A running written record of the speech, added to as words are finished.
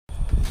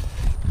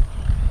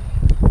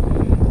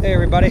Hey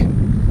everybody,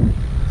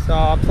 so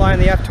I'm flying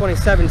the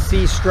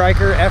F-27C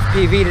Stryker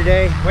FPV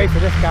today. Wait for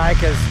this guy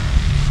because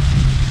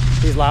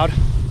he's loud.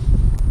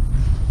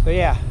 But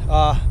yeah,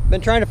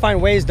 been trying to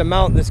find ways to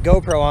mount this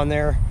GoPro on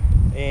there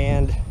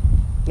and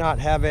not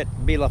have it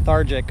be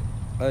lethargic.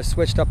 I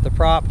switched up the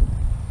prop,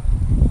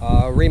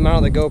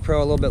 remounted the GoPro a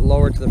little bit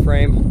lower to the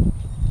frame.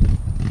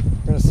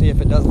 We're gonna see if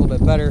it does a little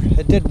bit better.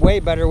 It did way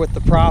better with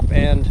the prop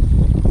and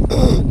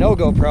no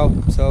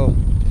GoPro, so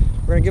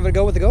we're gonna give it a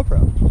go with the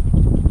GoPro.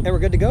 And we're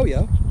good to go,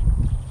 yo.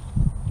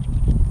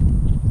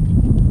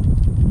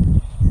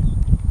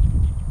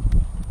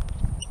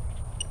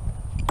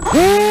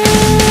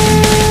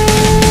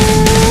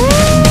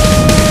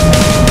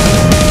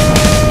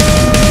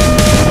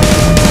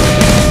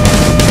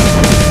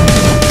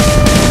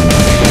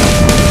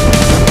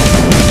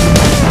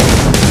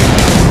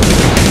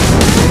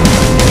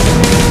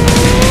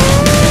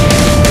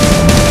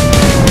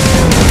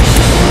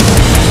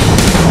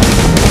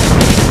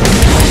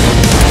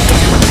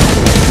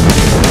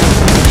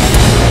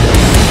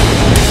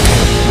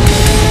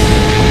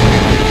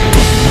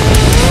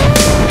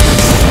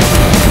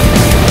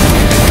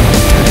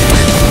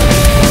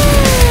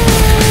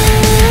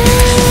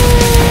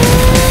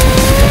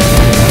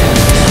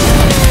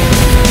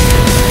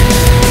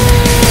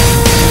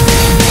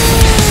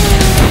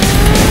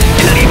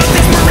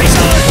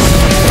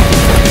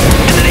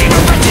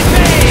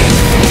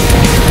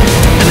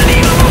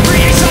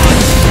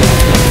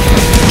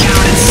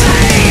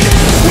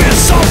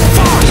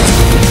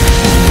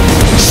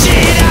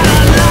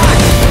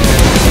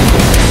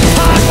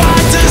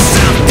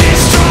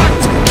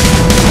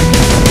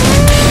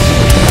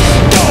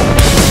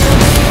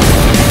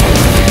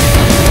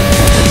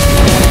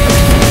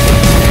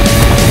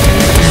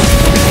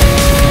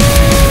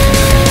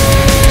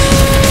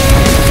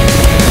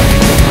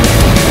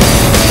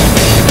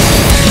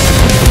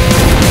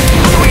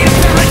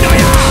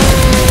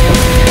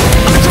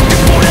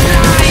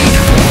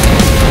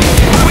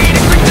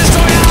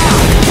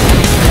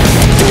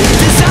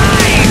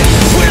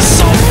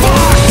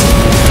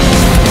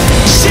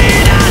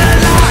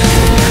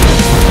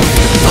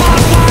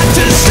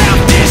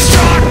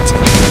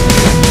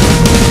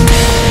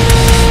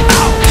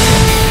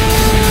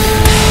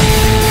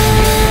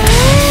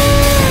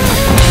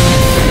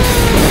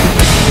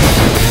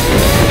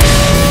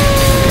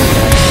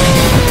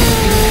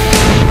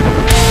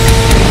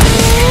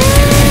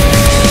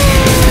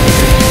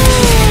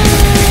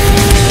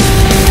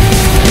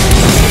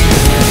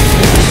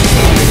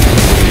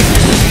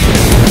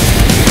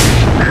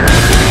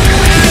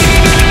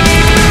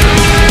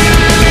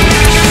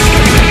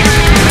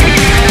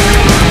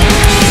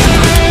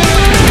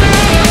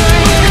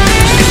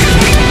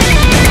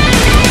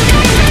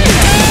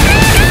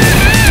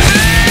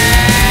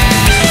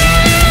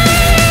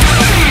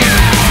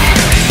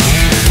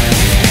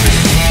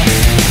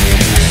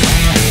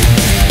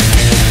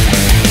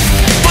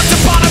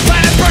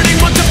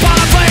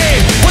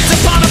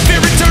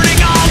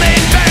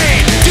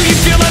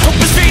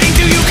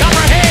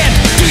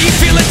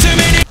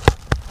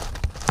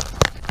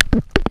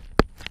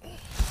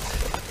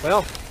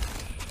 Well,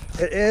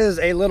 it is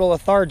a little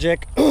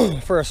lethargic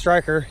for a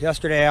Stryker.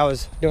 Yesterday I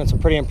was doing some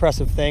pretty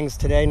impressive things.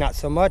 Today, not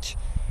so much.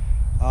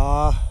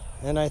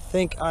 And I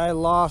think I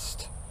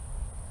lost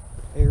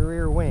a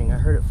rear wing. I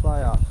heard it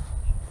fly off.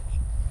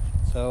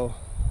 So,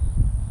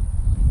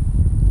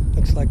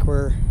 looks like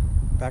we're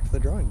back to the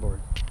drawing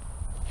board.